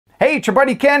Hey, it's your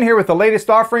buddy Ken here with the latest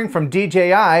offering from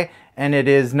DJI, and it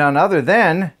is none other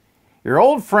than your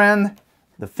old friend,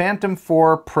 the Phantom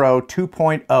 4 Pro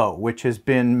 2.0, which has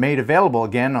been made available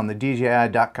again on the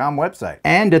DJI.com website.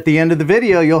 And at the end of the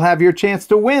video, you'll have your chance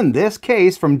to win this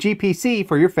case from GPC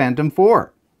for your Phantom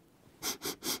 4.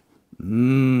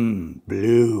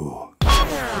 Blue.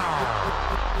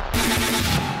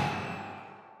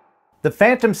 The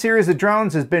Phantom series of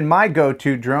drones has been my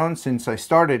go-to drone since I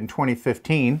started in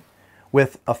 2015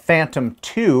 with a Phantom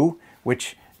 2,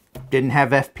 which didn't have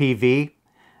FPV.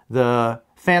 The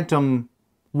Phantom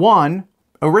 1,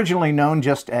 originally known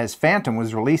just as Phantom,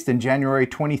 was released in January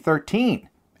 2013.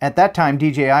 At that time,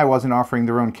 DJI wasn't offering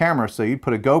their own camera, so you'd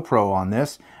put a GoPro on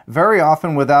this, very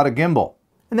often without a gimbal.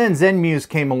 And then Zenmuse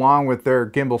came along with their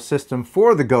gimbal system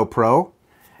for the GoPro,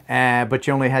 but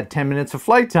you only had 10 minutes of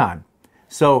flight time.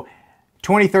 So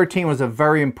 2013 was a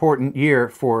very important year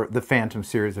for the Phantom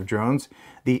series of drones.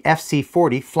 The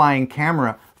FC40, Flying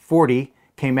Camera 40,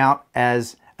 came out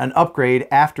as an upgrade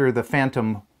after the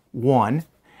Phantom 1.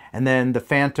 And then the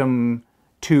Phantom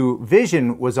 2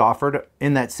 Vision was offered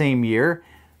in that same year,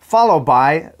 followed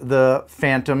by the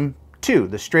Phantom 2,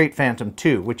 the straight Phantom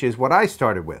 2, which is what I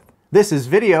started with. This is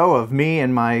video of me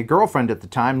and my girlfriend at the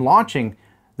time launching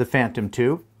the Phantom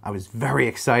 2. I was very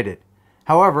excited.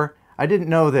 However, I didn't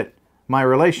know that my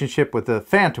relationship with the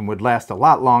Phantom would last a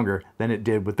lot longer than it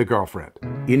did with the girlfriend.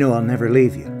 You know I'll never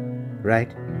leave you, right?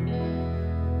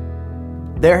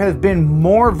 There have been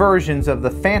more versions of the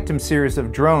Phantom series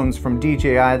of drones from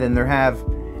DJI than there have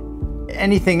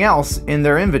anything else in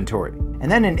their inventory. And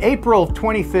then in April of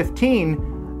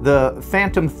 2015, the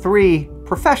Phantom 3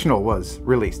 Professional was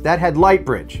released. That had light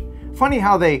bridge. Funny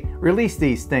how they release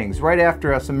these things right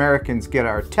after us Americans get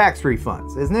our tax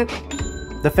refunds, isn't it?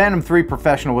 The Phantom 3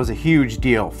 Professional was a huge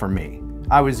deal for me.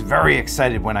 I was very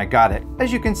excited when I got it,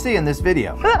 as you can see in this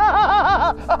video.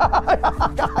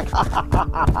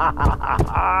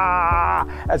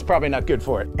 That's probably not good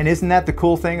for it. And isn't that the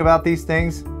cool thing about these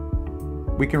things?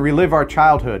 We can relive our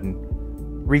childhood and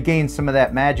regain some of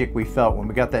that magic we felt when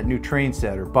we got that new train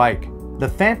set or bike. The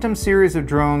Phantom series of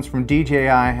drones from DJI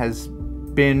has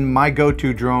been my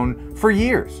go-to drone for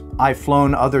years. I've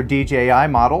flown other DJI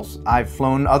models, I've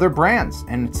flown other brands,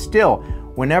 and still,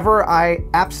 whenever I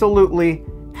absolutely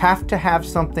have to have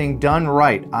something done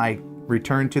right, I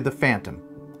return to the Phantom.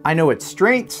 I know its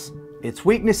strengths, its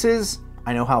weaknesses,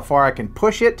 I know how far I can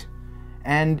push it,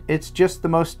 and it's just the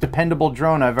most dependable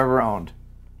drone I've ever owned.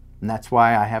 And that's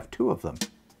why I have two of them.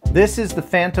 This is the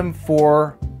Phantom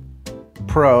 4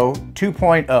 Pro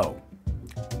 2.0.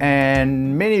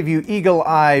 And many of you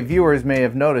eagle-eye viewers may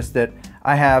have noticed that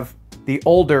I have the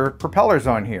older propellers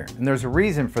on here, and there's a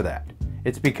reason for that.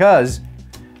 It's because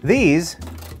these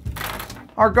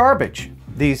are garbage.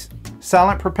 These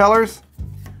silent propellers,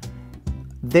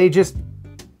 they just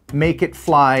make it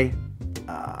fly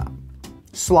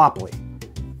sloppily.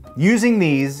 Using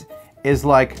these is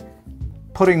like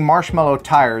putting marshmallow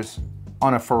tires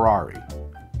on a Ferrari.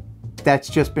 That's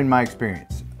just been my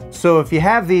experience. So if you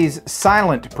have these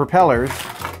silent propellers,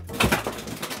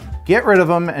 get rid of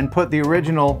them and put the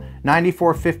original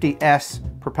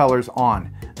 9450S propellers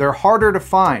on. They're harder to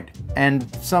find, and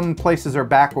some places are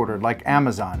backordered, like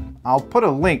Amazon. I'll put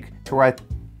a link to where I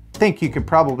think you could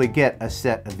probably get a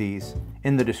set of these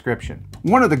in the description.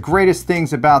 One of the greatest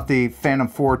things about the Phantom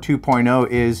 4 2.0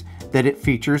 is that it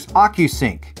features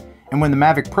OcuSync. And when the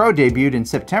Mavic Pro debuted in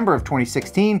September of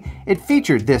 2016, it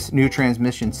featured this new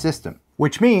transmission system,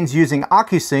 which means using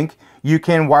OcuSync, you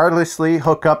can wirelessly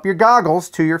hook up your goggles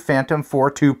to your Phantom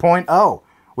 4 2.0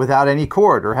 without any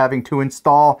cord or having to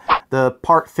install the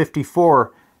Part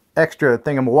 54 extra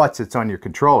thingamawhat's that's on your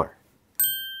controller.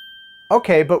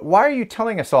 Okay, but why are you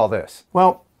telling us all this?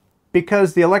 Well,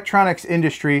 because the electronics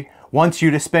industry wants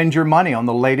you to spend your money on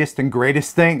the latest and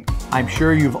greatest thing. I'm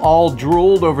sure you've all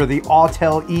drooled over the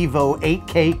Autel Evo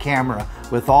 8K camera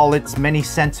with all its many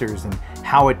sensors and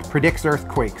how it predicts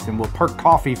earthquakes and will perk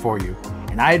coffee for you.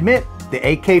 And I admit, the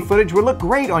 8K footage would look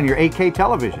great on your 8K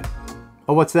television.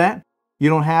 Oh, what's that? You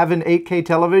don't have an 8K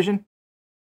television?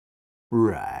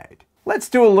 Right. Let's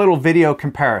do a little video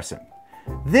comparison.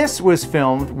 This was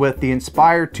filmed with the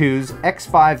Inspire 2's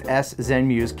X5S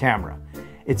Zenmuse camera.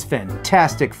 It's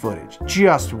fantastic footage,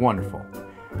 just wonderful.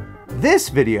 This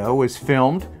video was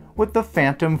filmed with the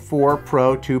Phantom 4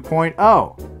 Pro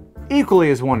 2.0. Equally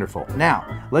as wonderful.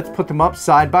 Now, let's put them up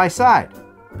side by side.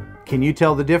 Can you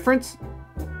tell the difference?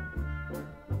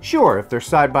 Sure, if they're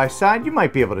side by side, you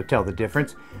might be able to tell the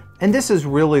difference. And this is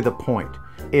really the point.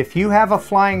 If you have a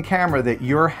flying camera that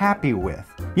you're happy with,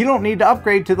 you don't need to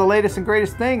upgrade to the latest and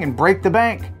greatest thing and break the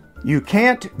bank. You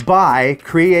can't buy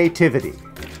creativity.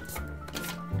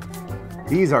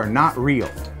 These are not real.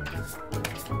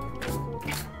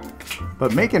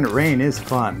 But making it rain is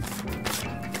fun.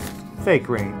 Fake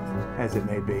rain, as it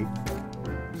may be.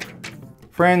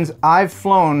 Friends, I've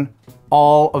flown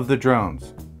all of the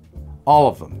drones. All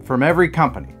of them, from every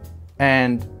company.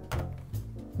 And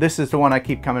this is the one I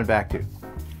keep coming back to.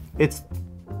 It's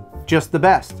just the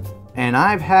best. And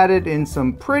I've had it in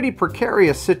some pretty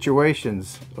precarious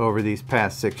situations over these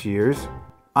past 6 years.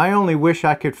 I only wish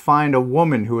I could find a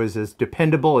woman who is as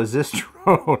dependable as this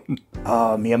drone.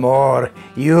 Oh, mi amor,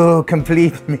 you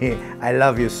complete me. I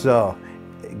love you so.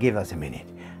 Give us a minute.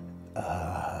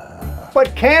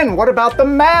 But Ken, what about the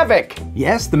Mavic?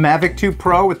 Yes, the Mavic 2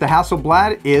 Pro with the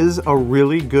Hasselblad is a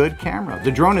really good camera.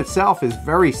 The drone itself is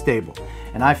very stable,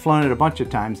 and I've flown it a bunch of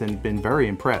times and been very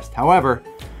impressed. However,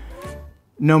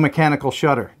 no mechanical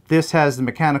shutter. This has the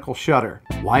mechanical shutter.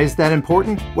 Why is that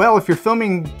important? Well, if you're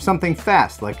filming something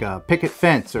fast, like a picket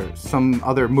fence or some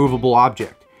other movable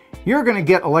object, you're gonna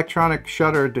get electronic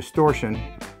shutter distortion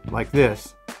like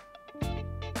this,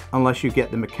 unless you get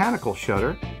the mechanical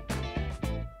shutter,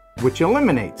 which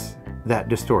eliminates that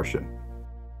distortion.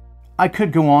 I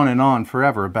could go on and on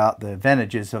forever about the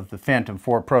advantages of the Phantom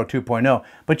 4 Pro 2.0,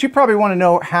 but you probably want to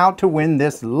know how to win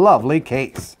this lovely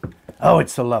case. Oh,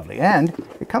 it's so lovely. And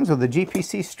it comes with a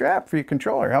GPC strap for your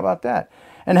controller. How about that?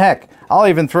 And heck, I'll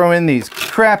even throw in these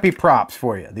crappy props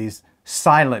for you, these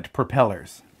silent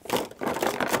propellers.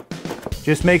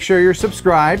 Just make sure you're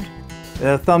subscribed.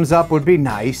 A thumbs up would be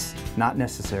nice. Not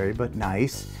necessary, but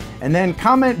nice. And then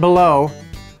comment below,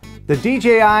 the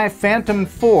DJI Phantom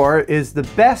 4 is the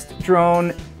best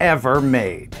drone ever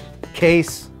made.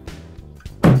 Case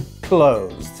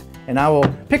closed. And I will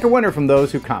pick a winner from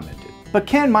those who commented. But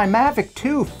Ken, my Mavic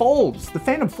 2 folds. The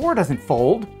Phantom 4 doesn't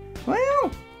fold.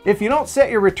 Well, if you don't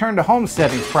set your return to home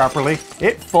settings properly,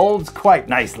 it folds quite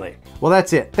nicely. Well,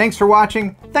 that's it. Thanks for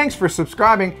watching, thanks for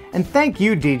subscribing, and thank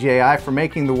you, DJI, for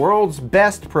making the world's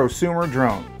best prosumer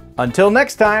drone. Until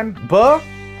next time, buh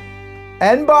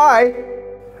and bye.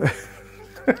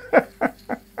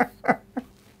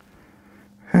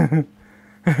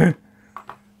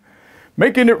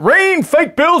 Making it rain,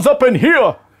 fake bills up in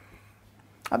here.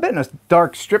 I bet in a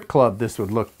dark strip club this would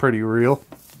look pretty real.